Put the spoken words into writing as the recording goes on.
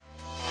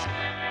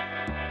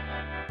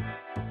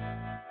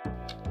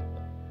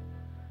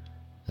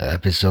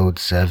Episode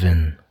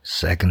 7,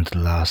 second to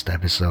last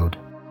episode.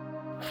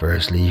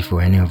 Firstly,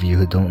 for any of you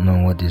who don't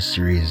know what this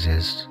series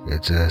is,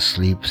 it's a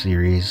sleep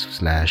series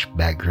slash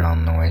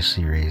background noise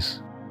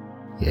series.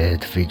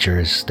 It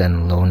features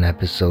standalone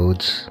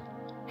episodes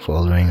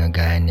following a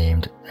guy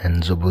named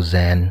Enzo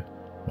Bozan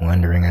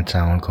wandering a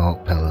town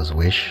called Pella's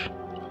Wish,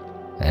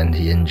 and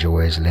he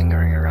enjoys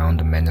lingering around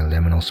the many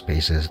liminal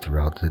spaces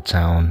throughout the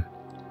town.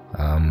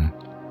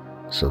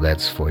 So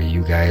that's for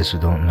you guys who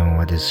don't know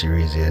what this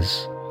series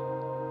is.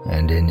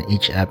 And in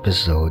each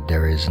episode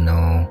there is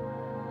no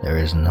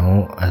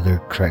other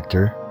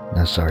character.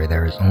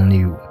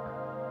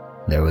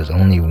 There was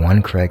only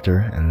one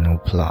character and no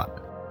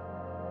plot.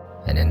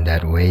 And in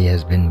that way it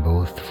has been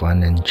both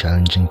fun and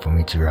challenging for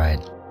me to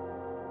write.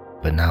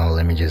 But now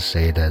let me just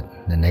say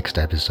that the next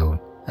episode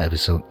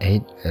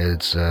 8,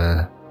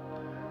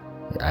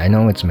 I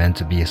know it's meant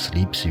to be a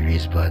sleep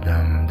series, but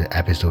the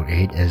episode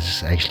 8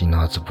 is actually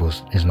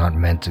not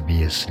meant to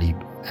be a sleep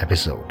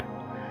episode,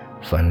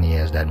 funny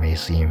as that may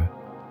seem,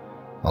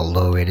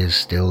 although it is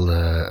still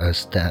a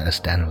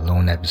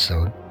standalone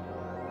episode.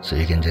 So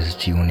you can just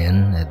tune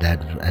in at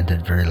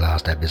that very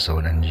last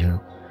episode and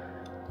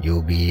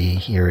you'll be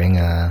hearing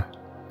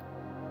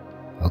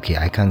okay,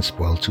 I can't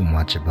spoil too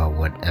much about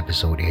what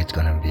episode 8 is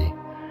gonna be,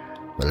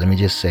 but let me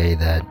just say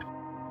that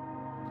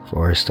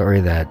for a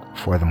story that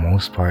for the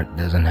most part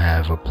doesn't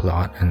have a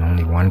plot and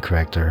only one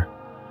character,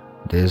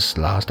 this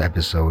last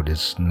episode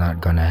is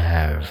not gonna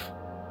have,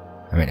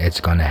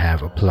 it's gonna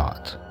have a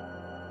plot.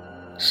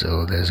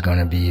 So there's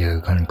gonna be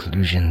a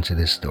conclusion to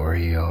the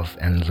story of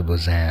Enzo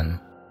Bozan,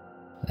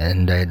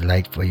 and I'd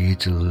like for you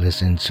to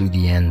listen to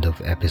the end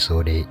of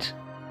episode 8.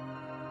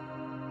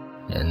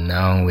 And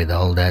now, with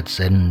all that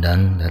said and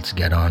done, let's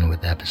get on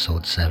with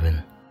episode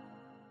 7.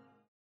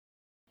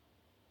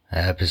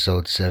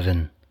 Episode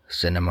 7,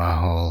 Cinema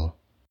Hall.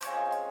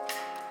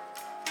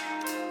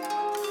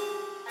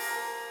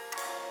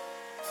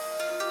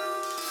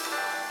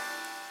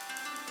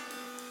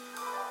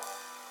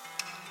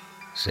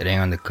 Sitting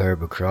on the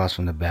curb across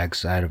from the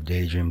backside of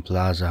Daydream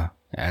Plaza,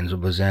 Enzo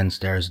Bozan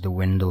stares at the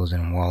windows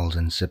and walls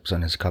and sips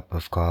on his cup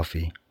of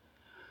coffee.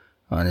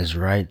 On his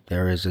right,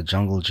 there is a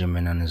jungle gym,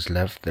 and on his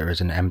left, there is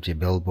an empty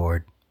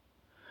billboard.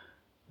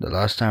 The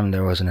last time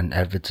there was an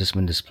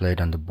advertisement displayed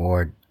on the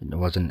board, it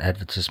was an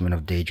advertisement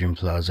of Daydream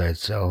Plaza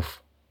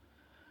itself.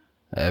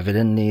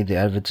 Evidently, the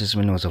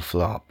advertisement was a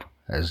flop,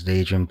 as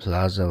Daydream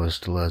Plaza was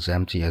still as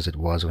empty as it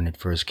was when it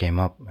first came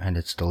up, and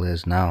it still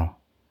is now.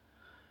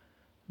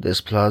 This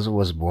plaza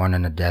was born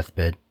on a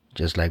deathbed,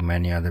 just like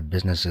many other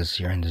businesses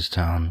here in this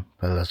town,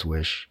 Pella's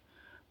Wish.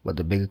 But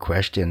the bigger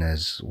question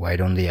is, why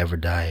don't they ever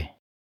die?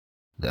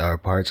 There are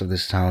parts of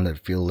this town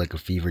that feel like a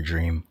fever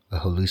dream, a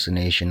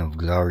hallucination of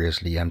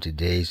gloriously empty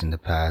days in the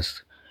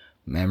past,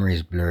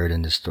 memories blurred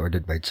and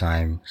distorted by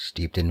time,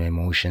 steeped in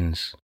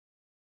emotions.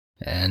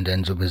 And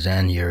Enzo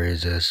Bozan here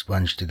is a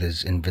sponge to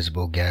these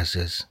invisible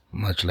gases,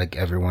 much like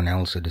everyone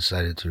else who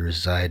decided to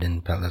reside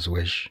in Pella's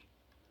Wish.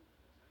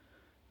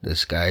 The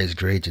sky is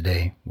gray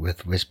today,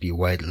 with wispy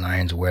white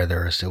lines where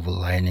there are silver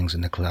linings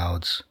in the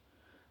clouds.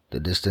 The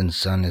distant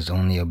sun is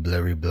only a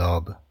blurry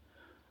blob.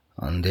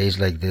 On days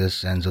like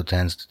this, Enzo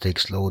tends to take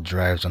slow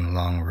drives on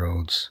long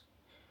roads.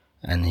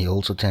 And he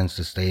also tends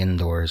to stay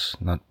indoors,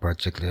 not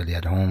particularly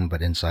at home,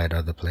 but inside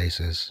other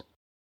places.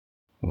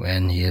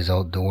 When he is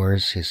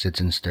outdoors, he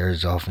sits and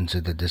stares off into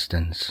the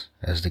distance,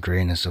 as the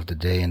grayness of the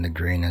day and the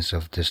grayness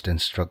of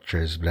distant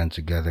structures blend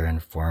together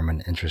and form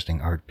an interesting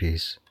art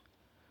piece.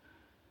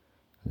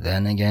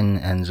 Then again,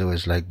 Enzo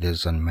is like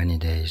this on many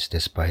days,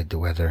 despite the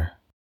weather.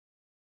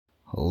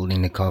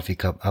 Holding the coffee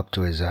cup up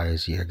to his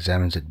eyes, he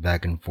examines it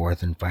back and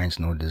forth and finds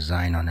no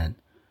design on it,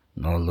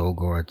 no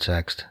logo or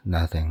text,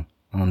 nothing,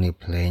 only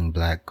plain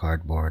black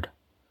cardboard.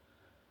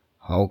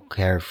 How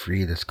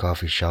carefree this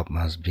coffee shop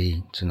must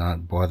be to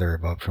not bother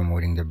about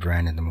promoting the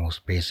brand in the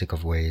most basic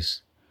of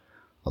ways.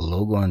 A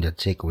logo on their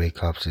takeaway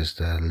cups is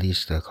the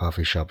least a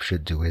coffee shop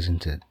should do,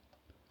 isn't it?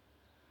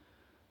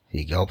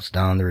 He gulps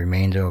down the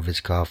remainder of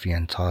his coffee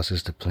and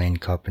tosses the plain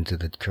cup into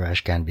the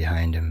trash can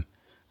behind him,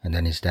 and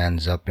then he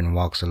stands up and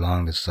walks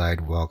along the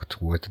sidewalk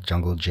toward the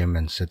jungle gym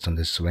and sits on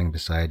the swing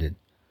beside it.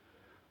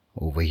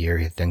 Over here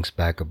he thinks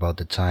back about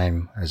the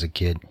time, as a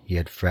kid, he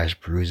had fresh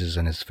bruises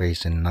on his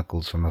face and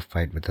knuckles from a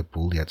fight with a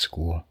bully at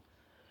school.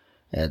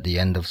 At the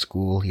end of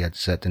school, he had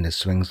sat in the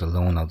swings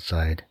alone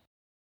outside.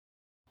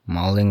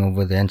 Mulling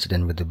over the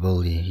incident with the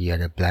bully, he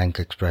had a blank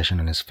expression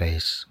on his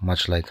face,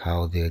 much like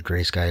how the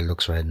gray sky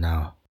looks right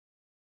now.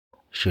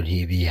 Should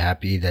he be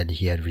happy that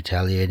he had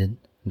retaliated,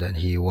 that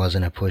he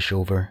wasn't a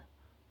pushover?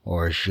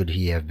 Or should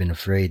he have been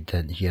afraid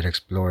that he had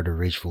explored a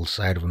rageful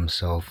side of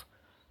himself,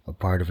 a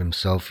part of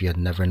himself he had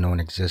never known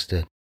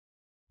existed?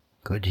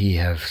 Could he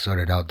have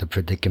sorted out the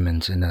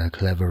predicament in a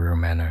cleverer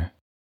manner?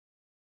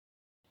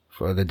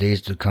 For the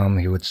days to come,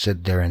 he would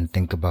sit there and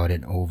think about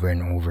it over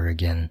and over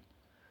again.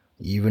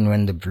 Even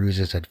when the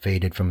bruises had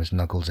faded from his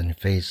knuckles and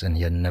face and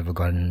he had never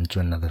gotten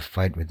into another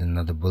fight with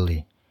another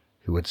bully,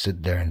 he would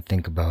sit there and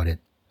think about it.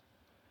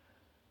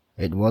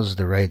 It was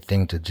the right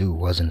thing to do,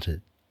 wasn't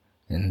it?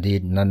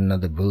 Indeed, not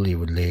another bully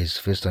would lay his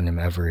fist on him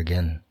ever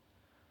again.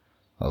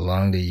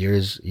 Along the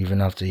years, even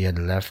after he had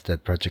left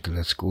that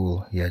particular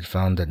school, he had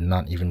found that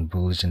not even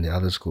bullies in the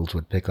other schools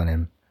would pick on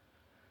him.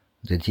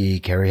 Did he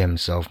carry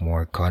himself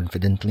more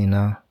confidently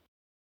now?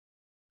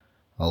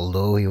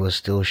 Although he was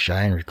still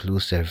shy and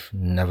reclusive,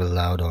 never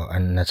loud or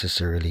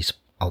unnecessarily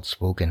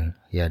outspoken,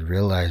 he had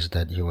realized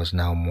that he was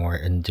now more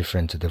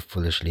indifferent to the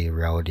foolishly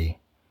rowdy.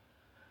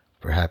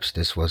 Perhaps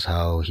this was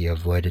how he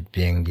avoided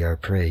being their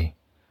prey.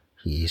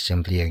 He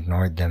simply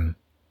ignored them.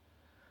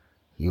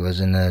 He was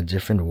in a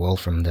different world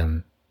from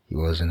them. He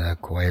was in a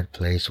quiet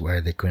place where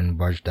they couldn't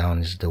barge down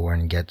his door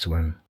and get to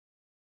him.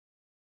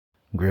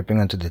 Gripping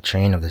onto the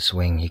chain of the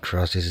swing, he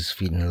crosses his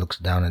feet and looks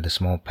down at the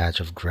small patch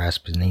of grass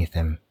beneath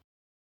him.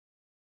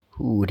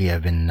 Who would he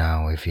have been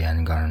now if he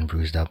hadn't gotten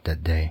bruised up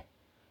that day?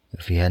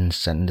 If he hadn't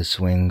sat in the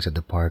swings at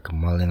the park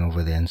mulling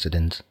over the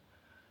incident?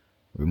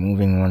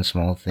 Removing one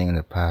small thing in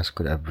the past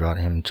could have brought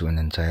him to an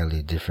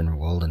entirely different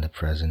world in the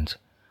present,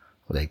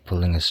 like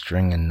pulling a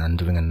string and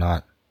undoing a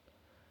knot.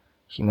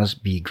 He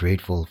must be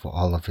grateful for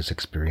all of his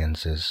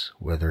experiences,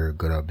 whether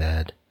good or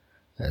bad,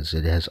 as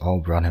it has all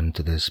brought him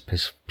to this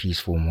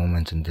peaceful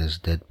moment in this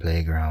dead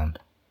playground.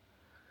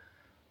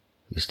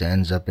 He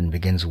stands up and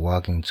begins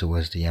walking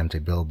towards the empty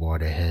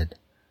billboard ahead.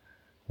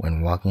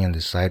 When walking on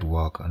the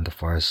sidewalk on the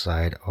far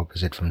side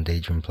opposite from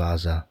Daydream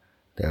Plaza,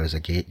 there is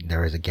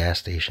a gas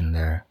station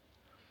there.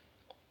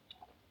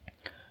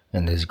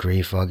 In this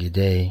gray foggy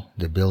day,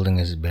 the building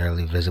is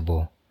barely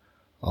visible.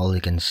 All he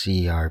can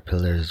see are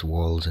pillars,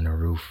 walls, and a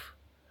roof.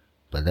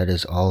 But that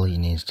is all he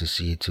needs to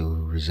see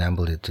to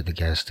resemble it to the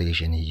gas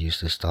station he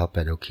used to stop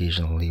at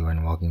occasionally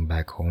when walking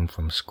back home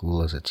from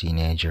school as a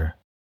teenager.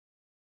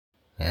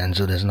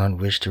 Enzo does not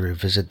wish to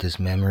revisit this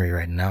memory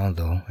right now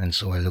though, and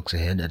so he looks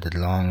ahead at the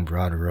long,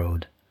 broad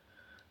road.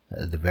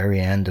 At the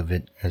very end of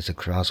it is a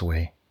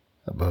crossway.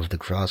 Above the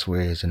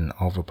crossway is an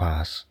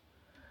overpass.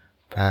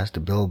 Past the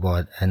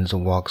billboard,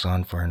 Enzo walks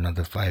on for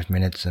another 5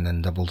 minutes and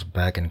then doubles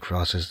back and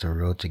crosses the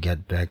road to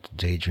get back to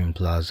Daydream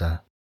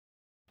Plaza.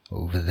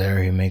 Over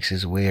there, he makes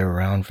his way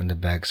around from the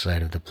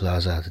backside of the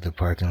plaza to the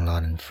parking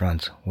lot in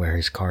front, where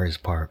his car is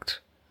parked.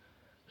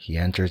 He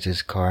enters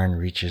his car and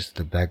reaches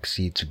the back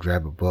seat to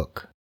grab a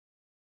book.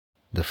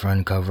 The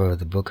front cover of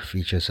the book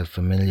features a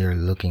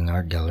familiar-looking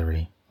art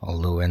gallery,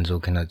 although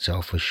Enzo cannot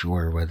tell for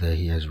sure whether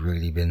he has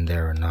really been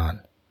there or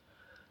not.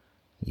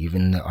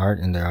 Even the art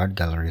in the art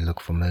gallery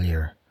look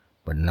familiar,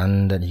 but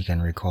none that he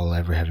can recall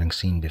ever having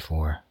seen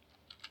before.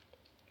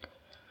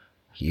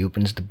 He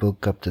opens the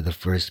book up to the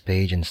first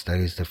page and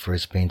studies the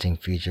first painting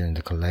featured in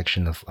the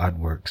collection of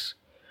artworks.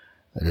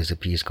 It is a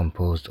piece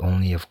composed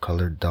only of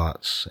colored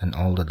dots, and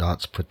all the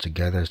dots put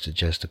together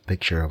suggest a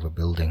picture of a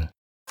building.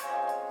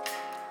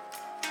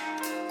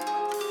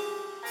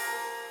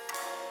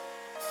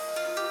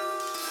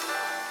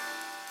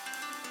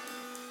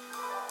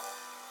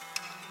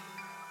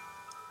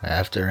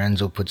 After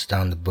Enzo puts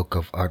down the book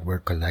of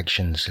artwork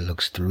collections, he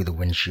looks through the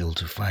windshield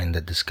to find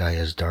that the sky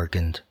has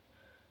darkened.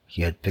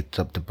 He had picked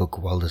up the book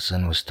while the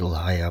sun was still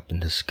high up in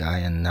the sky,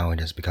 and now it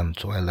has become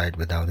twilight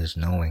without his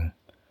knowing.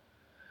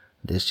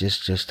 This is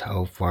just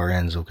how far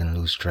Enzo can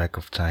lose track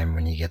of time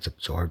when he gets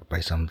absorbed by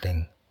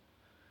something.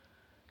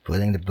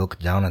 Putting the book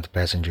down at the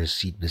passenger's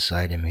seat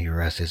beside him, he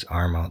rests his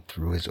arm out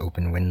through his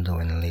open window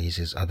and lays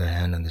his other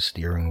hand on the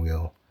steering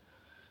wheel.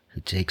 He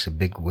takes a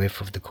big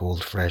whiff of the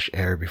cold, fresh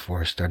air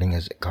before starting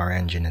his car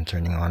engine and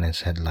turning on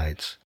his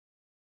headlights.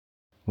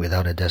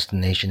 Without a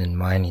destination in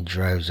mind, he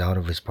drives out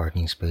of his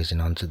parking space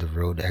and onto the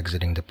road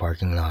exiting the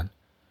parking lot.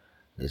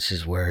 This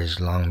is where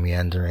his long,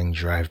 meandering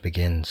drive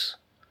begins.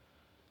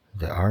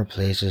 There are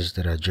places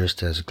that are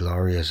just as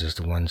glorious as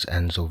the ones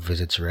Enzo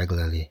visits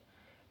regularly.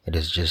 It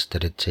is just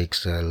that it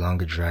takes a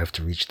longer drive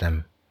to reach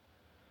them.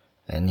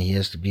 And he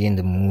has to be in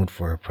the mood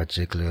for a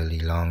particularly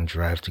long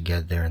drive to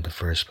get there in the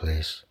first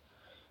place.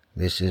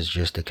 This is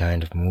just the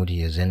kind of mood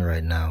he is in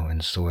right now,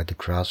 and so at the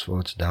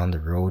crossroads down the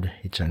road,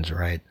 he turns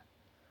right.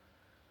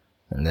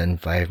 And then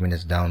 5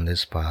 minutes down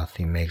this path,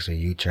 he makes a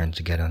U-turn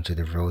to get onto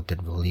the road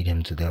that will lead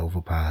him to the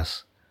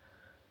overpass.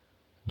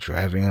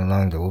 Driving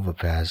along the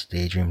overpass,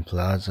 Daydream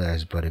Plaza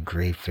is but a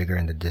gray figure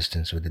in the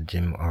distance with a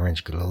dim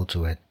orange glow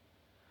to it.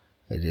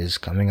 It is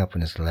coming up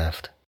on his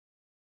left.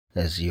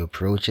 As he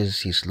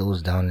approaches, he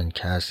slows down and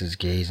casts his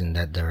gaze in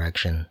that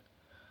direction.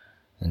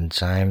 In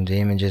time, the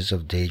images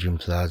of Daydream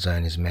Plaza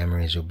in his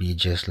memories will be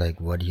just like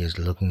what he is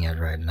looking at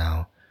right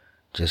now.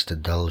 Just a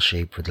dull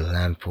shape with the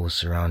lampposts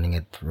surrounding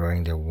it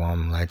throwing their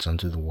warm lights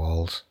onto the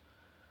walls.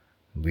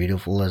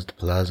 Beautiful as the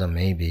plaza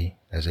may be,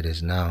 as it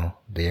is now,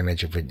 the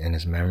image of it in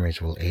his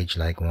memories will age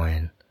like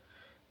wine.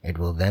 It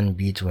will then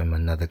be to him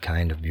another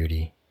kind of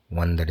beauty,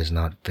 one that is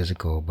not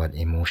physical but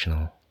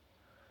emotional.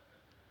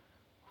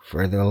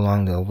 Further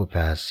along the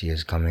overpass, he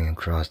is coming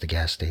across the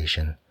gas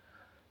station.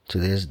 To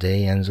this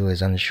day, Enzo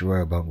is unsure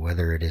about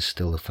whether it is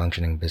still a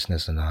functioning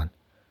business or not,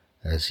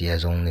 as he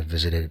has only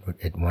visited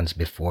it once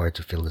before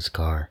to fill his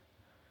car.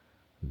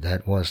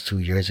 That was 2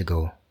 years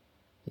ago.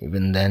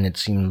 Even then, it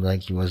seemed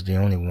like he was the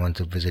only one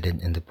to visit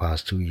it in the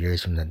past 2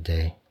 years from that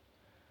day.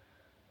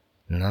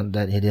 Not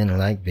that he didn't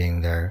like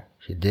being there,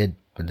 he did,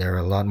 but there are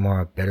a lot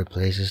more better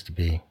places to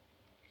be.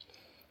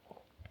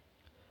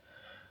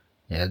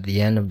 At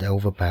the end of the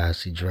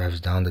overpass, he drives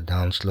down the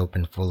downslope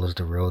and follows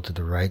the road to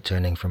the right,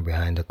 turning from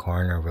behind the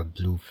corner of a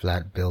blue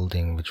flat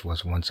building which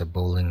was once a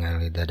bowling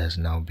alley that has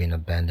now been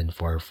abandoned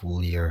for a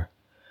full year.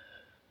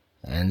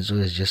 Enzo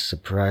is just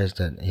surprised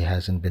that it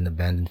hasn't been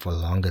abandoned for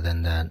longer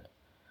than that.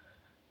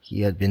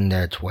 He had been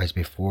there twice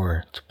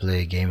before to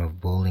play a game of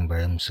bowling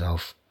by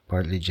himself,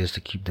 partly just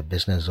to keep the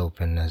business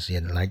open as he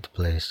had liked the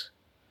place.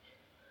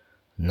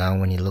 Now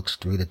when he looks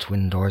through the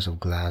twin doors of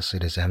glass,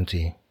 it is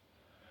empty.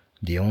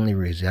 The only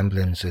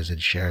resemblances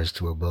it shares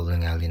to a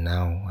bowling alley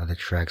now are the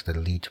tracks that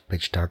lead to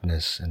pitch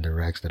darkness and the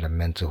racks that are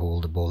meant to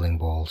hold the bowling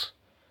balls.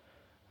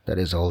 That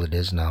is all it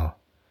is now.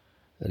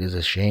 It is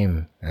a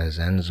shame, as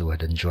Enzo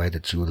had enjoyed the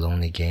 2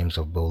 lonely games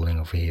of bowling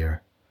over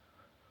here.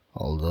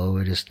 Although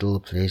it is still a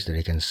place that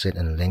he can sit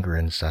and linger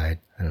inside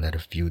and let a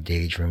few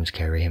daydreams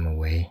carry him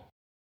away.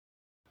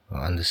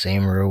 On the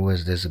same row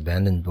as this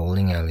abandoned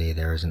bowling alley,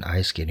 there is an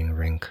ice skating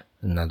rink,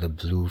 another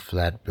blue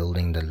flat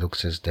building that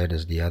looks as dead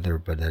as the other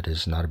but that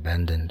is not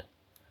abandoned.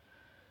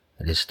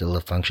 It is still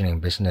a functioning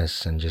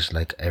business, and just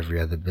like every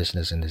other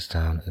business in this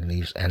town, it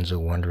leaves Enzo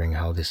wondering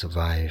how they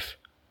survive.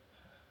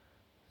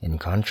 In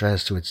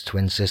contrast to its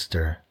twin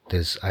sister,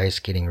 this ice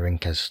skating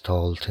rink has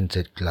tall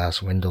tinted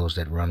glass windows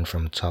that run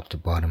from top to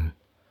bottom.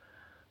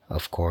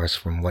 Of course,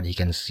 from what he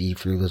can see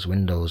through those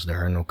windows,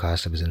 there are no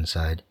customers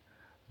inside,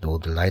 though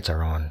the lights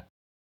are on.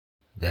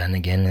 Then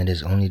again, it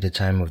is only the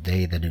time of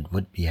day that it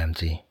would be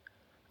empty.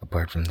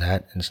 Apart from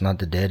that, it's not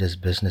the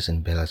deadest business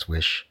in Bella's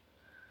Wish.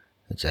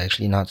 It's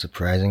actually not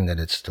surprising that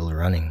it's still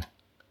running.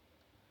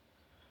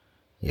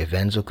 If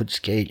Enzo could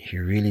skate, he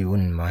really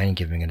wouldn't mind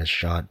giving it a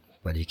shot,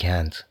 but he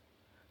can't.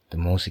 The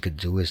most he could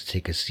do is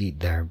take a seat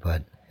there,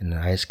 but in an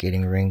ice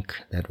skating rink,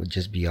 that would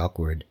just be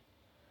awkward.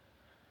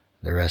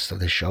 The rest of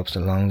the shops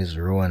along this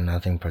row are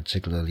nothing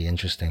particularly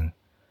interesting.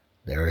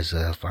 There is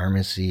a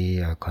pharmacy,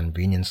 a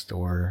convenience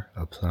store,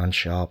 a plant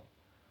shop.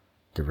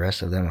 The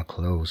rest of them are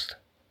closed.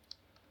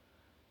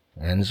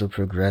 Enzo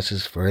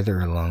progresses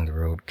further along the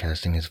road,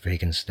 casting his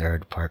vacant stare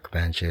at park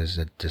benches,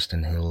 at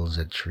distant hills,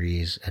 at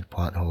trees, at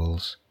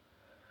potholes.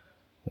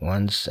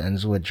 Once,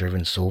 Enzo had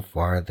driven so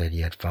far that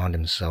he had found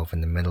himself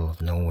in the middle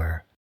of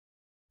nowhere.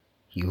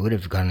 He would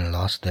have gotten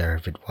lost there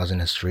if it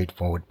wasn't a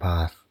straightforward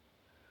path.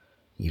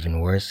 Even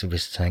worse if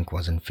his tank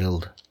wasn't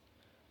filled.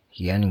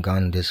 He hadn't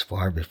gone this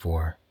far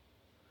before.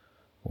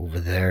 Over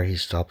there, he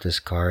stopped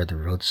his car at the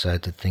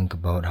roadside to think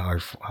about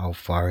how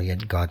far he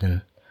had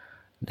gotten.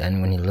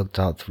 Then when he looked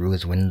out through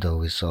his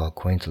window, he saw a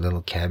quaint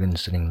little cabin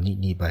sitting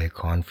neatly by a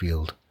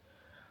cornfield.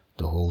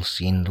 The whole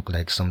scene looked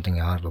like something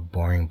out of a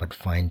boring but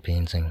fine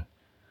painting.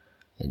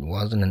 It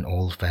wasn't an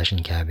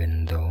old-fashioned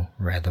cabin, though,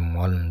 rather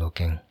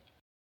modern-looking.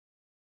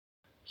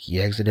 He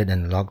exited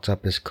and locked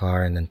up his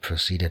car and then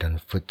proceeded on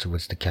foot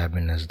towards the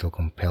cabin as though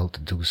compelled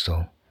to do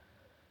so.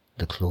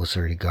 The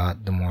closer he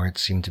got, the more it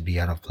seemed to be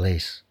out of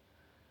place.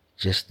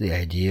 Just the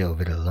idea of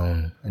it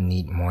alone, a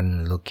neat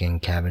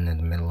modern-looking cabin in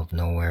the middle of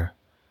nowhere,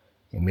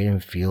 it made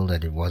him feel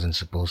that it wasn't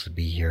supposed to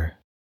be here.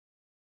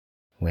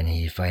 When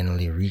he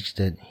finally reached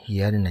it, he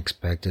hadn't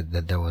expected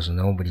that there was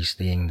nobody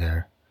staying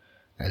there.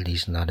 At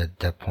least not at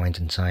that point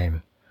in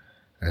time,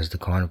 as the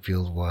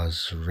cornfield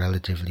was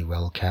relatively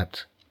well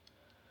kept.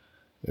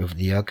 If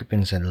the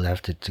occupants had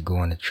left it to go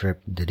on a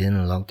trip, they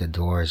didn't lock the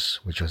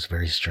doors, which was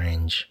very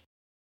strange.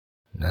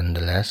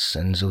 Nonetheless,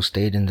 Enzo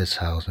stayed in this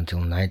house until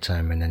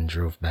nighttime and then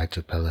drove back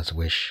to Bella's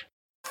Wish.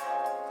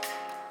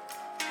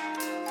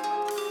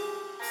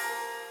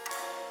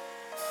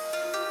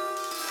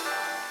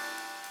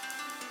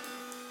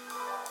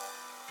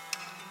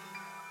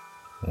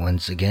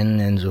 Once again,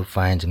 Enzo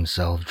finds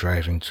himself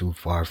driving too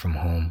far from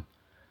home.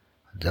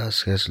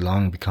 Dusk has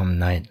long become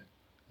night.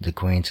 The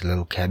quaint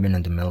little cabin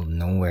in the middle of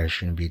nowhere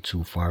shouldn't be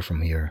too far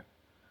from here.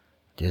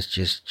 This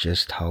is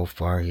just how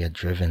far he had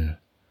driven.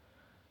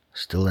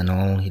 Still in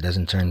all, he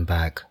doesn't turn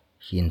back.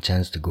 He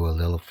intends to go a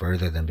little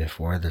further than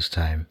before this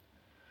time.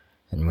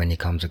 And when he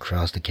comes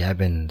across the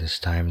cabin, this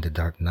time the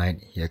dark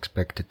night, he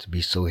expected to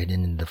be so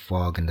hidden in the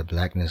fog and the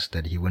blackness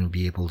that he wouldn't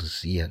be able to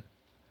see it.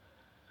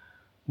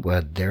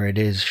 But there it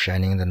is,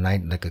 shining in the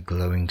night like a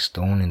glowing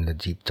stone in the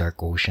deep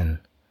dark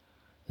ocean.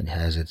 It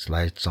has its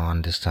lights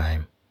on this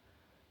time.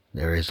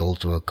 There is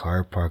also a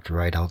car parked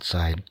right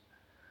outside.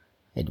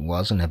 It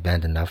wasn't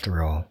abandoned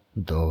after all,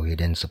 though he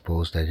didn't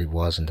suppose that it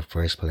was in the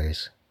first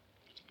place.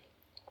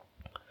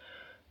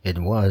 It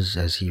was,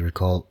 as he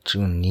recalled,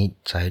 too neat,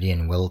 tidy,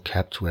 and well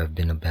kept to have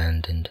been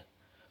abandoned,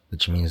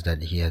 which means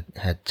that he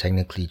had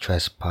technically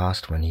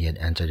trespassed when he had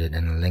entered it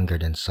and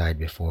lingered inside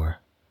before.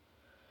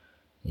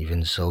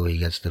 Even so, he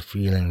gets the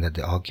feeling that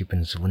the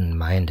occupants wouldn't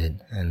mind it,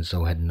 and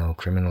so had no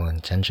criminal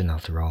intention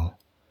after all.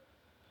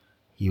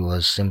 He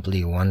was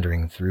simply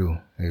wandering through.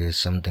 It is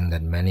something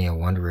that many a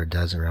wanderer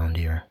does around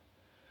here.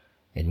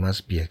 It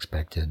must be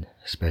expected,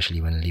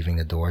 especially when leaving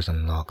the doors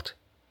unlocked.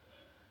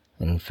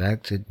 In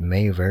fact, it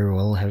may very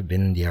well have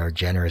been their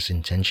generous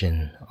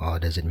intention,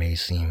 odd as it may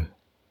seem.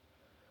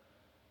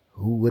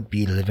 Who would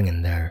be living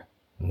in there?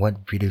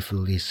 What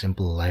beautifully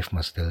simple life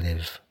must they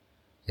live?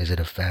 Is it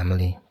a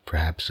family,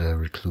 perhaps a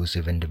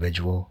reclusive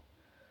individual?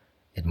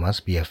 It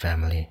must be a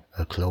family,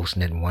 a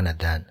close-knit one at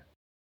that.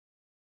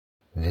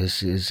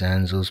 This is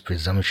Anzo's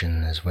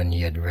presumption, as when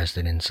he had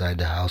rested inside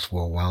the house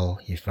for a while,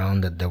 he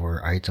found that there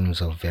were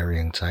items of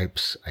varying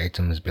types,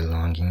 items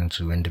belonging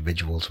to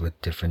individuals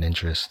with different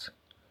interests.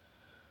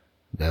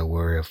 There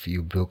were a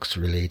few books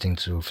relating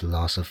to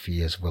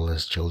philosophy as well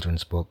as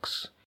children's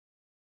books.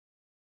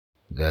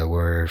 There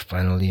were,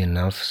 funnily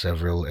enough,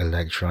 several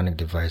electronic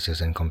devices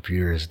and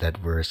computers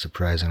that were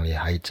surprisingly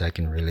high-tech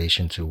in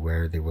relation to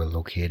where they were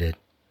located.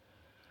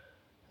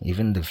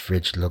 Even the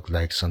fridge looked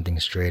like something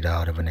straight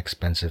out of an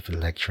expensive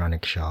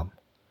electronic shop.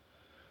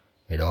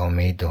 It all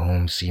made the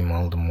home seem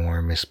all the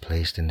more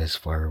misplaced in this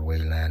faraway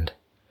land,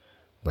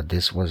 but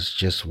this was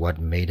just what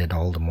made it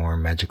all the more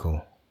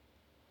magical.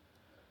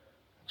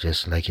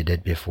 Just like he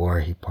did before,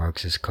 he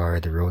parks his car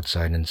at the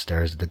roadside and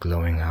stares at the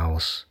glowing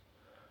house.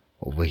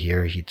 Over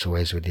here, he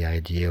toys with the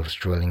idea of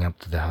strolling up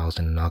to the house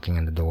and knocking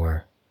on the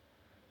door.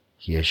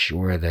 He is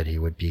sure that he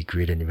would be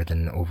greeted with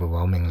an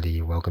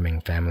overwhelmingly welcoming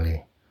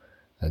family.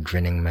 A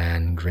grinning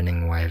man,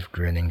 grinning wife,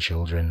 grinning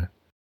children.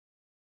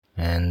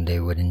 And they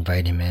would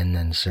invite him in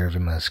and serve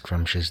him a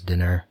scrumptious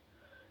dinner.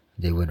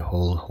 They would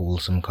hold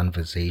wholesome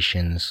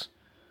conversations.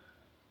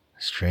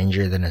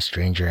 Stranger than a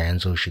stranger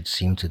Anzo should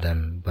seem to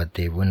them, but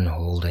they wouldn't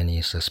hold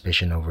any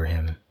suspicion over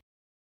him.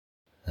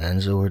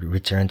 Anzo would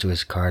return to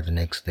his car the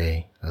next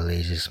day, a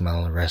lazy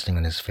smile resting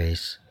on his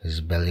face,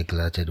 his belly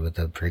glutted with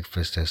a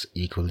breakfast as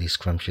equally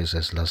scrumptious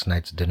as last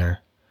night's dinner.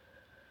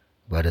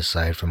 But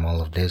aside from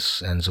all of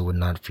this, Anzo would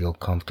not feel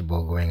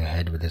comfortable going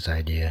ahead with his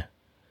idea.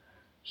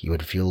 He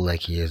would feel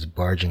like he is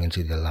barging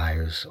into their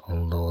lives,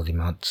 although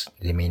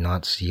they may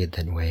not see it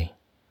that way.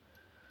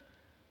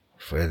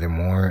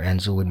 Furthermore,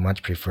 Anzo would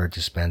much prefer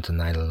to spend the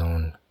night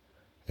alone.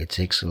 It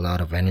takes a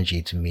lot of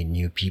energy to meet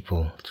new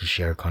people, to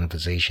share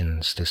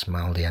conversations, to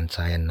smile the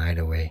entire night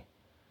away.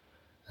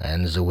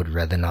 Anzo would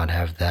rather not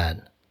have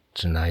that.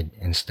 Tonight,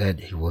 instead,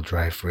 he will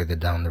drive further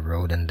down the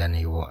road and then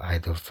he will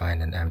either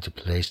find an empty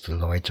place to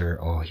loiter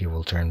or he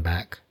will turn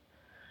back.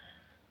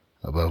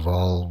 Above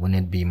all,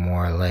 wouldn't it be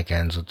more like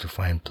Anzo to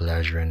find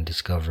pleasure in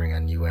discovering a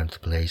new empty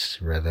place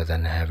rather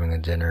than having a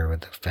dinner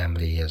with a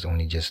family he has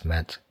only just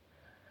met?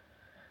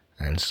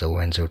 And so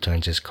Anzo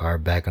turns his car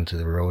back onto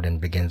the road and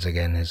begins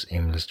again his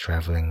aimless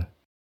traveling.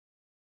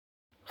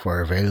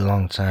 For a very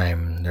long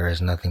time, there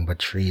is nothing but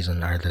trees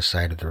on either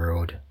side of the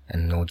road,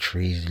 and no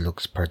tree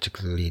looks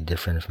particularly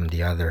different from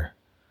the other.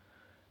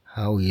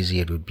 How easy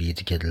it would be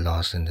to get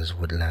lost in these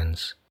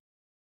woodlands.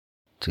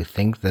 To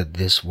think that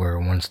these were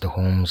once the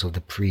homes of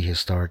the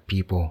prehistoric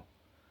people.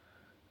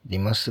 They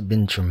must have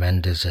been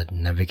tremendous at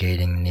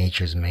navigating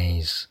nature's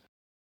maze.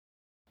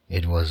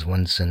 It was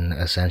once an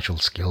essential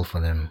skill for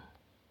them.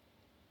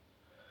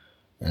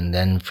 And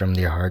then from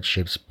their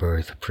hardships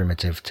birthed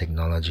primitive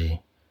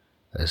technology.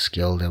 A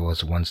skill that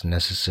was once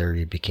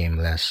necessary became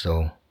less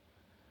so.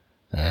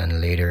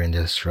 And later in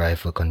the strive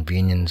for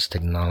convenience,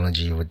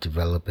 technology would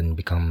develop and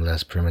become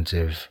less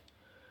primitive.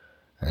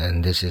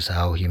 And this is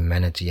how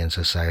humanity and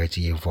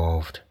society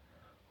evolved,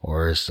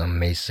 or some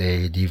may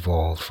say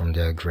devolved from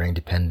their growing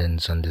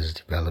dependence on these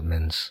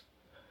developments.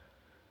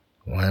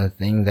 One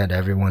thing that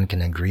everyone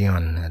can agree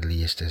on, at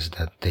least, is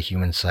that the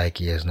human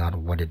psyche is not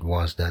what it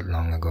was that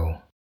long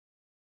ago.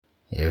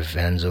 If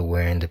Anzo were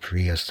in the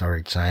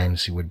prehistoric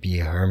times, he would be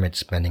a hermit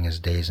spending his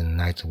days and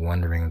nights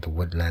wandering the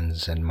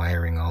woodlands,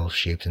 admiring all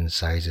shapes and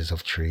sizes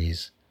of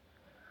trees.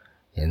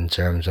 In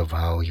terms of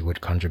how he would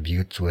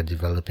contribute to a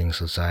developing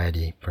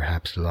society,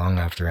 perhaps long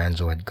after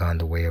Anzo had gone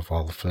the way of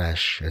all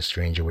flesh, a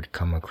stranger would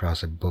come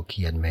across a book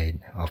he had made,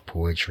 of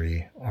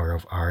poetry or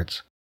of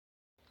art.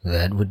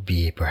 That would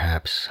be,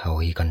 perhaps, how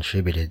he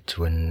contributed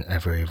to an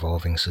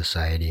ever-evolving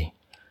society,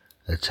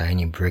 a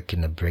tiny brick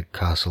in a brick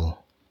castle.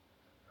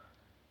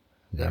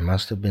 There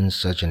must have been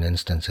such an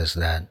instance as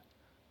that,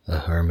 a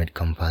hermit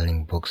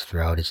compiling books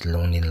throughout his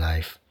lonely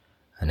life,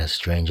 and a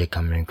stranger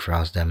coming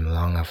across them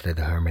long after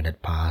the hermit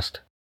had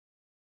passed.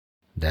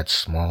 That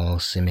small,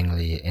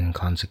 seemingly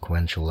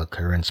inconsequential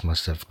occurrence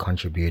must have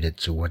contributed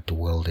to what the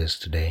world is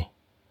today.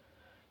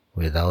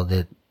 Without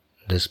it,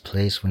 this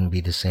place wouldn't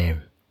be the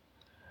same.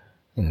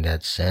 In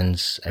that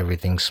sense,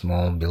 everything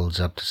small builds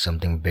up to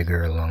something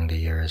bigger along the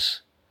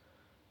years.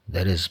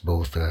 That is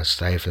both a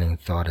stifling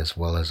thought as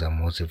well as a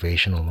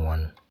motivational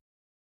one.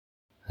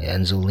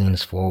 Anzo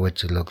leans forward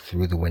to look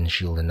through the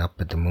windshield and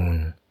up at the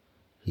moon.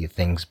 He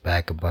thinks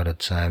back about a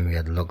time he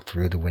had looked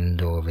through the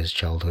window of his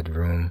childhood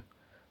room,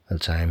 a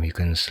time he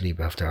couldn't sleep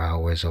after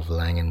hours of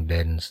lying in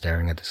bed and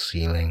staring at the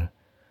ceiling.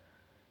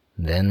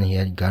 Then he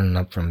had gotten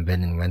up from bed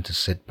and went to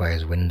sit by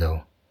his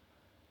window.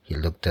 He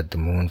looked at the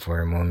moon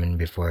for a moment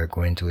before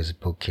going to his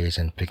bookcase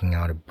and picking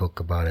out a book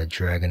about a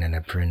dragon and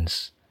a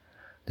prince.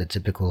 The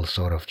typical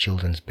sort of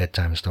children's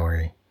bedtime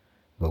story,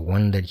 but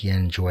one that he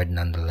enjoyed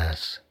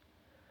nonetheless.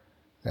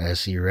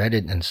 As he read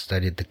it and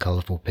studied the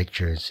colorful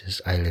pictures,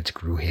 his eyelids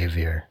grew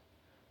heavier.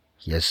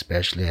 He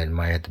especially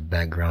admired the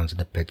backgrounds in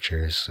the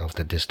pictures of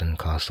the distant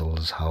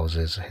castles,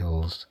 houses,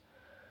 hills.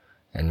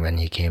 and when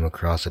he came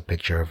across a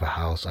picture of a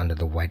house under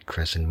the white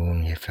crescent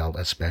moon, he felt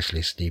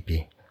especially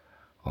sleepy,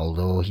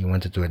 although he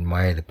wanted to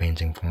admire the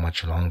painting for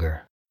much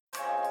longer.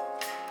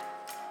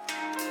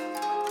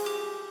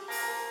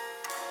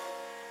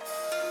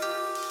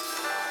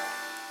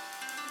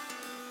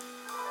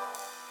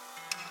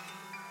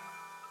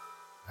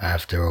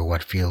 After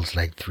what feels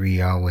like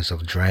 3 hours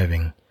of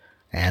driving,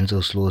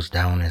 Enzo slows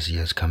down as he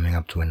is coming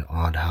up to an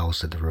odd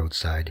house at the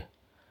roadside.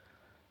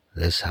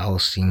 This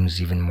house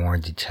seems even more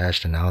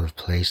detached and out of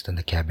place than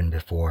the cabin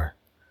before,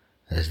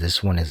 as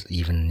this one is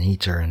even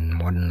neater and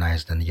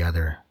modernized than the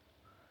other.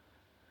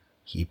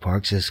 He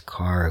parks his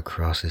car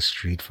across the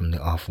street from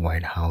the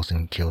off-white house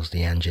and kills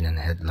the engine and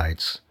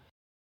headlights.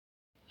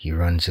 He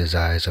runs his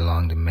eyes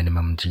along the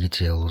minimum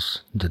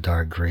details, the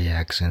dark gray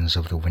accents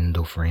of the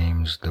window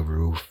frames, the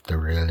roof, the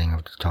railing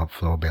of the top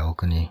floor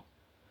balcony.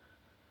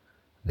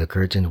 The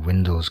curtained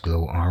windows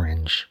glow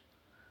orange.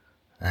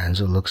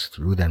 Enzo looks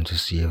through them to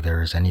see if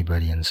there is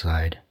anybody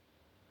inside.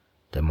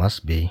 There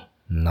must be,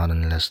 not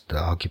unless the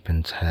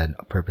occupant had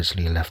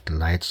purposely left the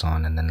lights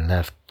on and then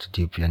left to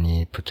dupe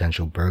any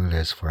potential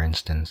burglars, for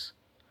instance.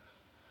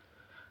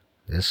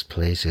 This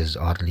place is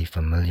oddly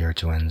familiar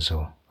to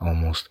Enzo,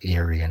 almost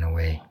eerie in a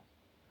way.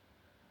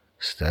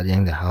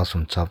 Studying the house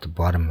from top to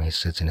bottom, he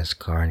sits in his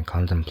car and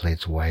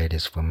contemplates why it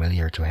is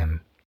familiar to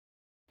him.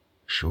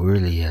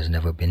 Surely he has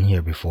never been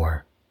here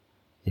before.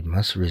 It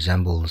must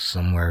resemble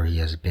somewhere he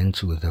has been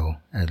to, though,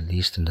 at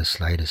least in the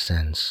slightest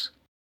sense.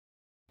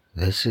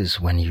 This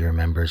is when he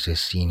remembers a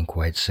scene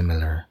quite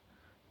similar,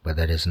 but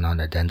that is not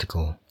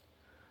identical,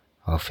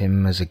 of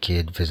him as a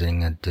kid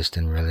visiting a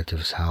distant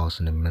relative's house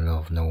in the middle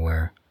of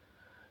nowhere.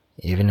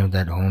 Even if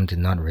that home did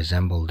not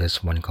resemble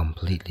this one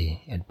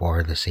completely, it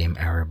bore the same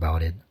air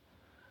about it.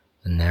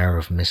 An air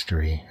of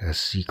mystery, a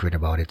secret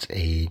about its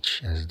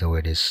age, as though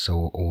it is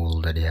so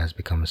old that it has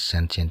become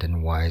sentient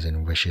and wise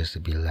and wishes to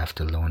be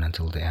left alone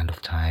until the end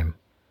of time.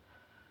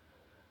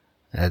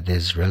 At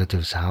this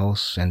relative's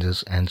house,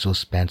 Enzo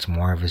spent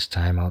more of his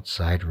time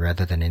outside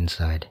rather than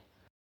inside.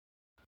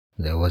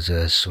 There was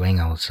a swing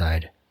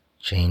outside,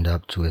 chained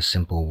up to a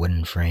simple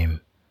wooden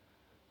frame.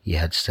 He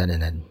had sat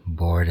in it,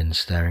 bored and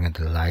staring at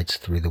the lights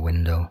through the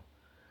window.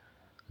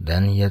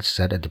 Then he had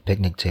sat at the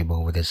picnic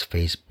table with his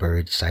face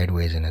buried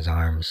sideways in his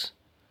arms.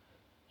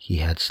 He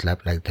had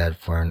slept like that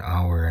for an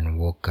hour and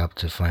woke up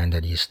to find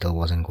that he still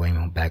wasn't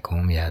going back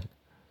home yet.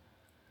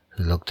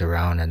 He looked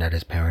around and at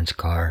his parents'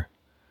 car.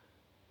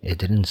 It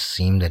didn't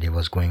seem that he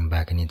was going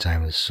back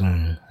anytime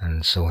soon,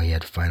 and so he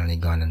had finally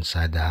gone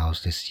inside the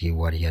house to see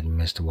what he had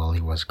missed while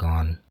he was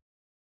gone.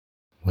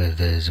 With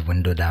his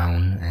window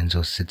down,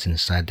 Enzo sits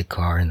inside the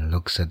car and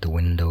looks at the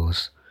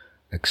windows,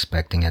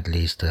 expecting at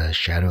least a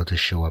shadow to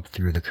show up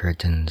through the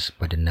curtains,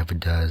 but it never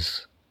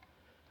does.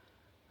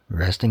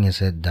 Resting his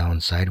head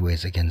down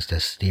sideways against the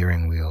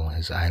steering wheel,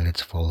 his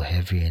eyelids fall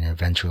heavy and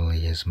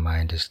eventually his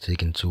mind is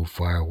taken too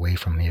far away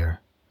from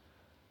here.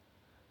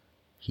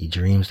 He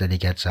dreams that he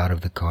gets out of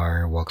the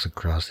car, walks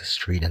across the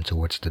street and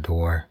towards the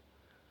door.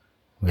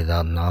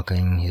 Without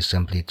knocking, he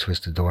simply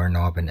twists the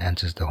doorknob and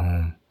enters the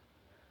home.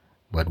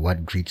 But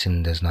what greets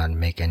him does not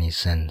make any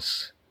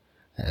sense,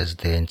 as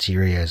the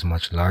interior is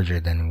much larger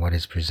than what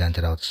is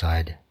presented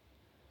outside.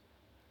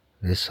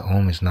 This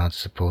home is not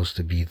supposed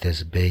to be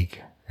this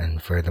big,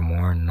 and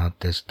furthermore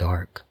not this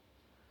dark.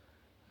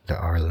 There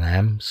are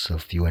lamps, a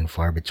few and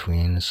far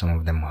between, some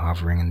of them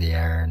hovering in the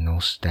air, no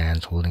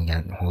stands holding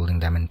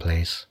them in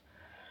place.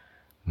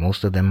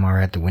 Most of them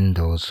are at the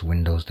windows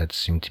that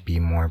seem to be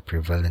more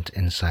prevalent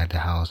inside the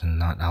house and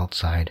not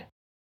outside.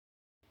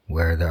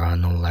 Where there are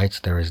no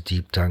lights, there is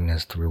deep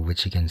darkness through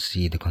which you can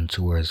see the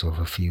contours of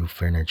a few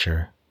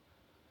furniture.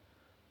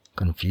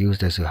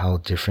 Confused as to how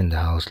different the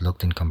house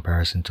looked in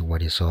comparison to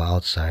what he saw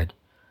outside,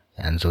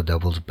 Enzo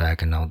doubles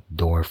back and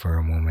outdoor for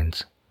a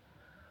moment.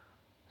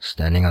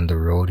 Standing on the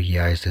road, he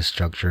eyes the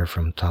structure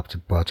from top to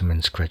bottom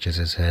and scratches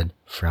his head,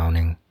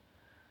 frowning.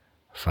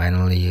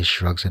 Finally, he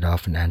shrugs it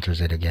off and enters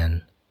it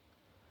again.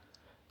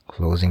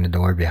 Closing the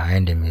door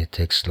behind him, he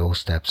takes slow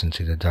steps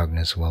into the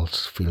darkness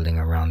whilst feeling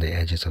around the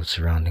edges of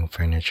surrounding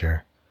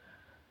furniture.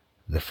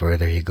 The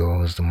further he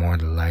goes, the more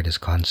the light is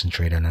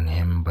concentrated on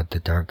him, but the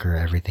darker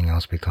everything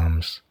else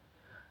becomes,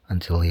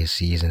 until he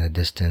sees in the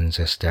distance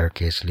a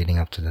staircase leading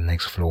up to the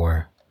next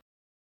floor.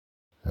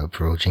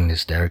 Approaching the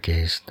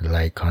staircase, the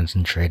light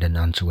concentrated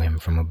onto him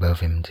from above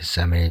him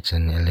disseminates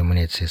and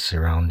illuminates his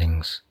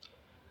surroundings.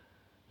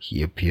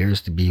 He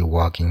appears to be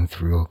walking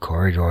through a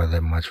corridor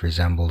that much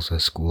resembles a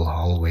school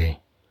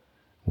hallway,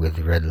 with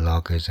red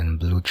lockers and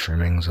blue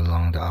trimmings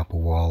along the upper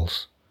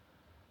walls.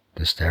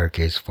 The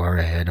staircase far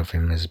ahead of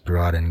him is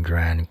broad and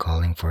grand,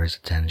 calling for his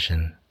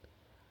attention.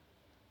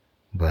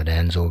 But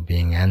Enzo,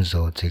 being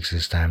Enzo, takes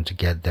his time to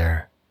get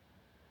there.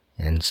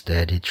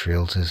 Instead, he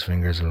trails his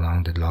fingers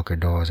along the locker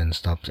doors and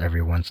stops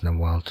every once in a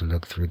while to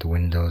look through the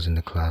windows in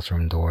the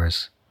classroom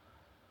doors.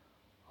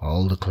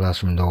 All the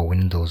classroom door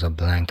windows are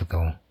blank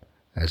though,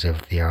 as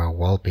if they are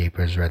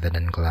wallpapers rather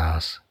than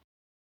glass.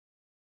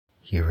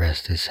 He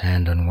rests his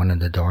hand on one of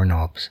the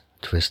doorknobs,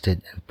 twists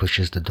it, and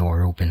pushes the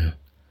door open.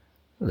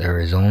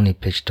 There is only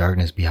pitch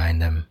darkness behind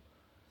them.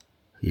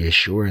 He is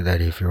sure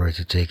that if he were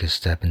to take a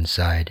step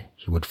inside,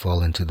 he would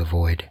fall into the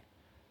void.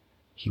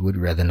 He would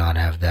rather not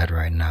have that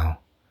right now,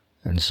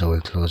 and so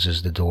he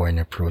closes the door and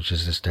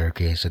approaches the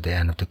staircase at the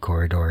end of the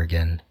corridor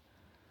again.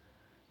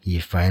 He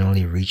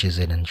finally reaches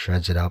it and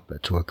treads it up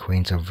to a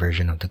quainter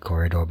version of the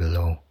corridor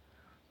below,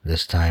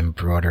 this time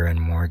broader and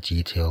more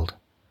detailed.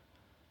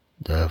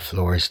 The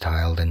floor is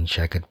tiled and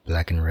checkered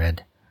black and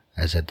red,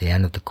 as at the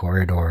end of the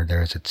corridor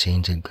there is a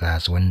tainted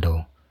glass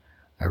window,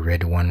 a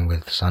red one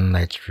with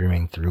sunlight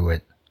streaming through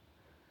it.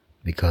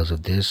 Because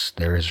of this,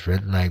 there is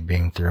red light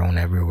being thrown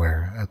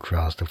everywhere,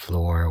 across the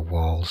floor,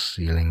 walls,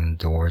 ceiling,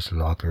 doors,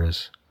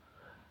 lockers.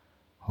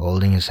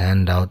 Holding his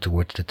hand out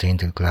towards the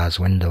tainted glass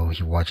window,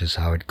 he watches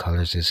how it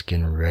colors his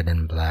skin red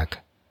and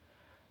black.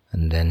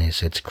 And then he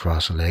sits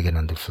cross-legged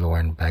on the floor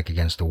and back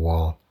against the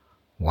wall,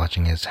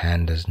 watching his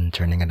hand and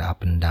turning it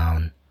up and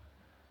down.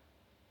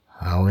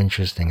 How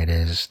interesting it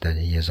is that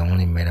he is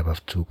only made up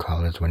of two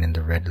colors when in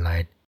the red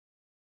light.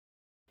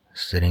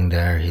 Sitting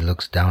there, he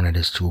looks down at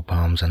his two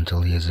palms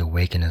until he is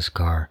awake in his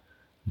car,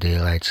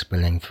 daylight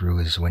spilling through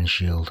his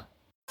windshield.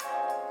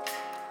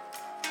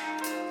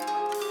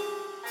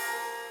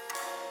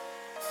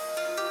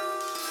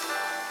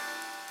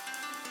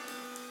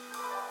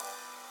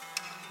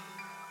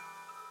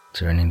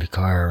 Turning the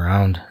car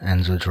around,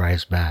 Enzo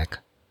drives back.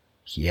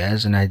 He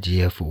has an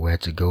idea for where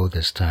to go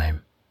this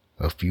time.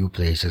 A few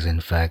places, in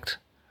fact.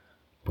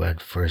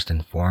 But first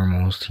and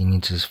foremost, he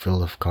needs his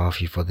fill of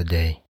coffee for the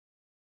day.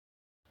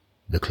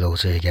 The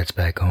closer he gets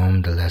back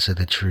home, the lesser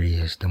the tree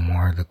is, the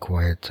more the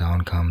quiet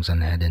town comes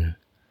unhidden.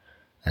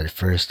 At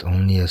first,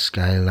 only a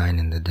skyline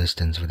in the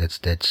distance with its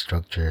dead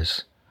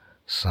structures,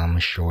 some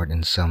short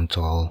and some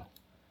tall.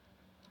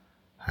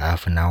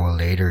 Half an hour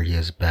later, he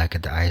is back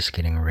at the ice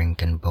skating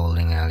rink and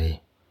bowling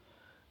alley,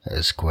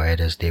 as quiet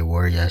as they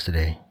were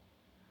yesterday.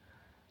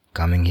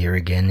 Coming here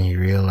again, he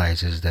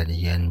realizes that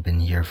he hadn't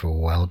been here for a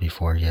while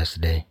before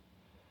yesterday.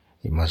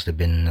 It must have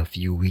been a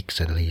few weeks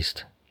at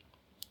least.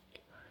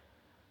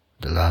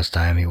 The last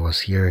time he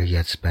was here, he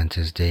had spent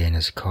his day in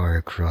his car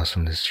across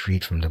from the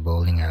street from the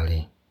bowling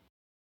alley.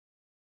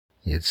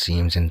 It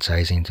seems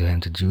enticing to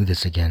him to do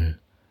this again,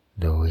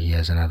 though he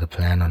has another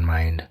plan on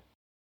mind.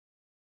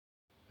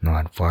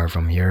 Not far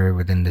from here,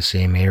 within the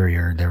same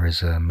area, there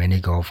is a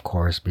mini golf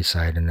course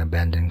beside an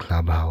abandoned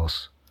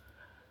clubhouse.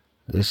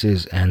 This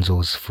is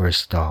Enzo's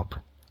first stop.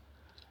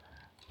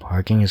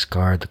 Parking his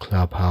car at the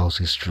clubhouse,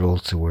 he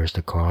strolls towards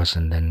the course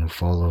and then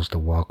follows the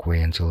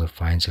walkway until he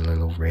finds a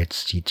little red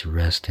seat to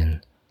rest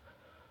in.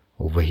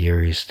 Over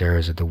here, he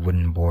stares at the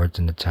wooden boards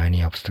and the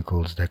tiny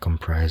obstacles that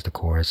comprise the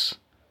course.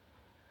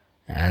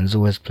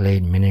 Enzo has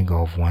played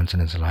mini-golf once in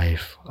his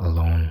life,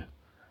 alone.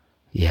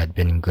 He had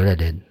been good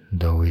at it,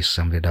 though he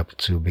summed it up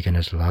to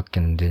beginner's luck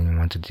and didn't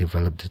want to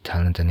develop the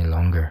talent any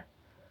longer.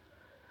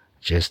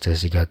 Just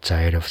as he got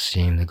tired of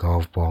seeing the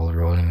golf ball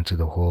rolling into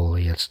the hole,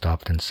 he had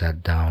stopped and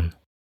sat down.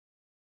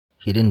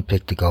 He didn't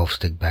pick the golf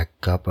stick back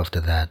up after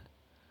that.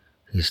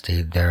 He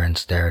stayed there and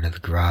stared at the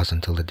grass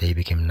until the day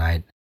became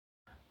night.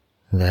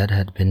 That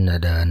had been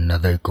at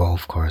another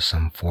golf course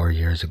some 4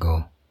 years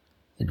ago.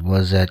 It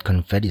was at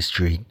Confetti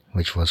Street,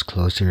 which was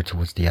closer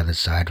towards the other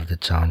side of the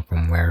town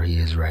from where he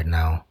is right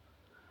now.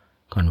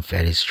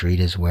 Confetti Street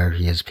is where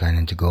he is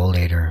planning to go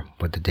later,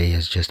 but the day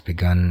has just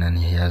begun and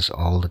he has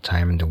all the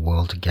time in the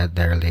world to get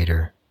there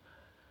later.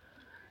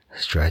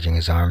 Stretching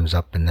his arms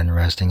up and then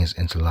resting his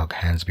interlocked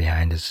hands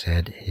behind his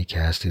head, he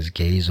casts his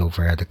gaze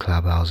over at the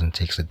clubhouse and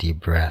takes a deep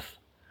breath.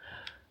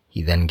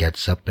 He then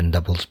gets up and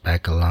doubles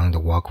back along the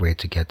walkway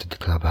to get to the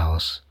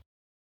clubhouse.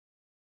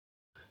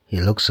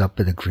 He looks up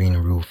at the green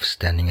roof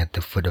standing at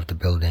the foot of the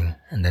building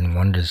and then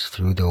wanders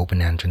through the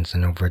open entrance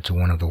and over to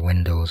one of the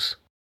windows.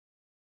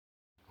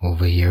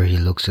 Over here, he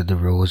looks at the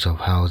rows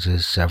of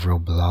houses several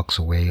blocks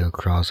away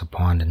across a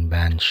pond and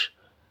bench.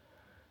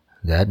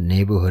 That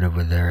neighborhood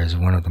over there is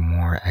one of the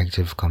more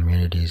active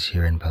communities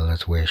here in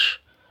Bella's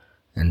Wish,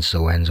 and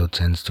so Enzo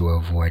tends to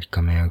avoid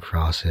coming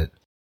across it.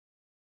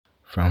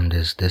 From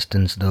this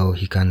distance, though,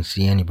 he can't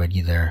see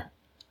anybody there.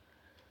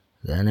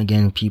 Then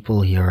again,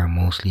 people here are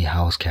mostly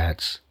house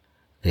cats.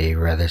 They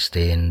rather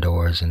stay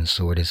indoors, and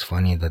so it is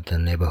funny that the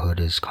neighborhood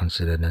is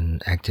considered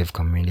an active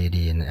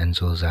community in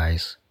Enzo's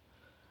eyes.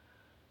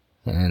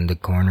 In the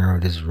corner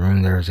of this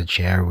room there is a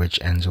chair which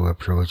Enzo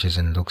approaches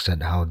and looks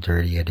at how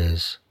dirty it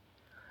is.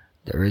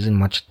 There isn't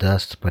much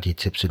dust, but he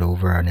tips it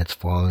over on its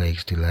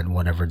forelegs to let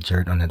whatever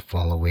dirt on it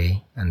fall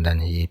away, and then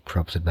he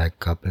props it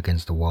back up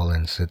against the wall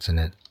and sits in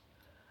it.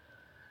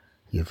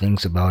 He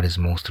thinks about his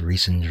most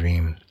recent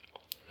dream,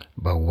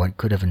 about what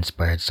could have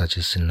inspired such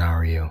a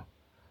scenario.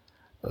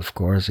 Of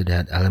course, it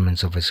had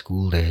elements of his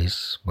school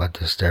days, but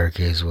the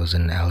staircase was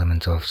an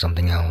element of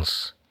something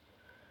else.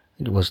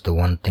 It was the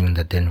one thing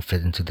that didn't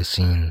fit into the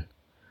scene.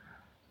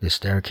 The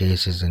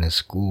staircases in his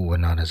school were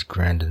not as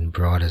grand and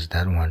broad as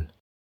that one.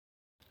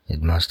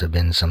 It must have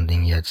been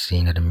something he had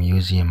seen at a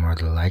museum or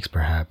the likes,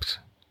 perhaps.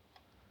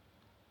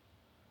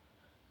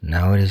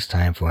 Now it is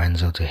time for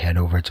Enzo to head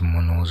over to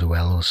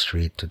Monozuelo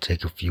Street to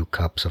take a few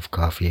cups of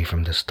coffee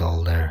from the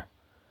stall there.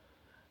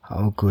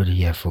 How could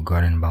he have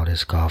forgotten about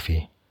his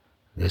coffee?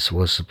 This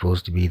was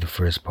supposed to be the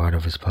first part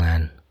of his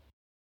plan.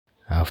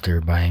 After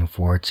buying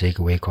 4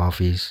 takeaway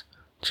coffees,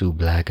 2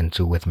 black and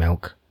 2 with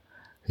milk,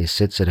 he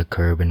sits at a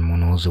curb in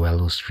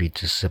Monozuelo Street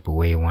to sip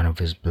away one of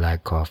his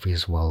black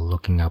coffees while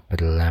looking up at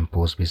a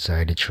lamppost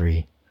beside a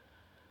tree.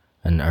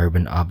 An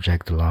urban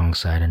object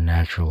alongside a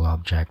natural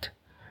object,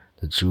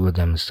 the two of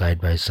them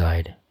side by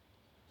side.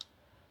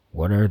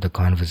 What are the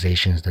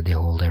conversations that they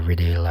hold every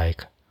day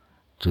like?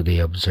 Do they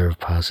observe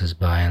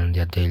passers-by and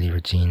their daily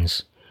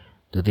routines?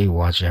 Do they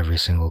watch every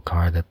single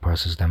car that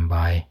passes them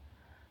by?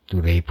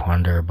 Do they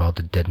ponder about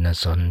the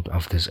deadness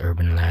of this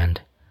urban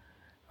land?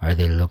 Are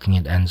they looking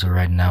at Enzo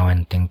right now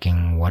and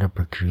thinking, what a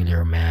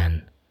peculiar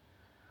man?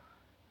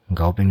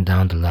 Gulping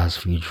down the last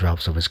few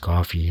drops of his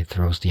coffee, he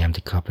throws the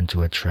empty cup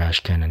into a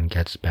trash can and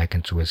gets back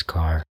into his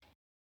car.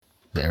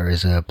 There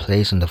is a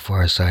place on the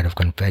far side of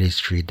Confetti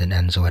Street that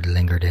Enzo had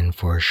lingered in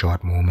for a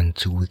short moment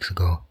 2 weeks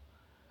ago.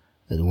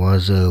 It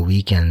was a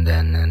weekend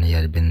then, and he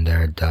had been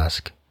there at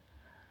dusk.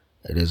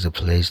 It is a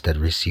place that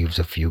receives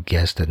a few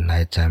guests at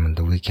nighttime and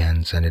the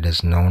weekends, and it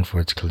is known for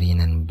its clean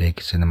and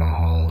big cinema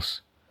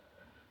halls.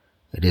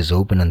 It is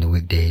open on the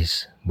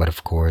weekdays, but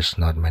of course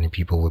not many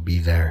people will be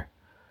there,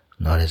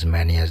 not as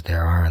many as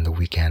there are on the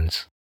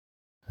weekends.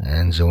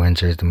 Enzo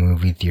enters the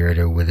movie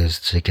theater with his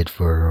ticket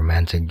for a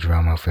romantic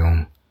drama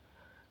film.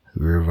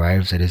 He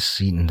arrives at his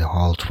seat in the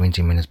hall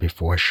 20 minutes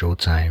before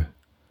showtime.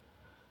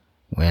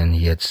 When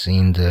he had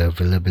seen the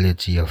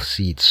availability of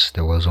seats,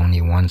 there was only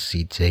 1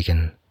 seat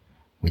taken,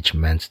 which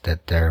meant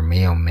that there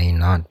may or may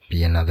not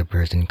be another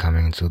person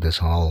coming into this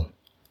hall.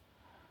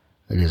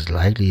 It is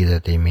likely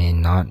that they may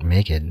not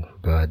make it,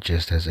 but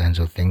just as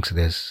Enzo thinks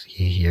this,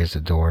 he hears the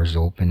doors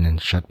open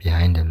and shut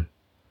behind him.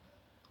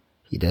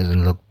 He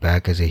doesn't look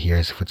back as he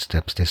hears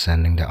footsteps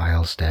descending the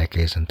aisle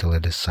staircase until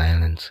it is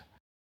silent.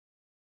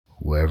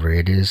 Whoever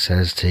it is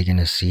has taken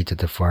a seat at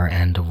the far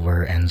end of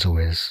where Enzo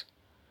is.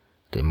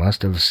 They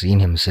must have seen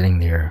him sitting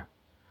there.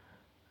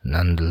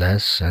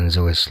 Nonetheless,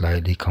 Enzo is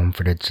slightly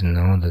comforted to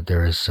know that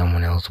there is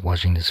someone else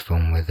watching this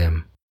film with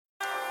him.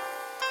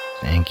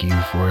 Thank you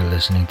for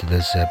listening to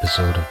this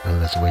episode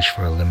of Let's Wish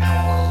for a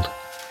Liminal World.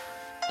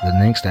 The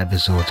next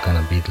episode is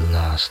gonna be the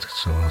last,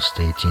 so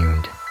stay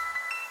tuned.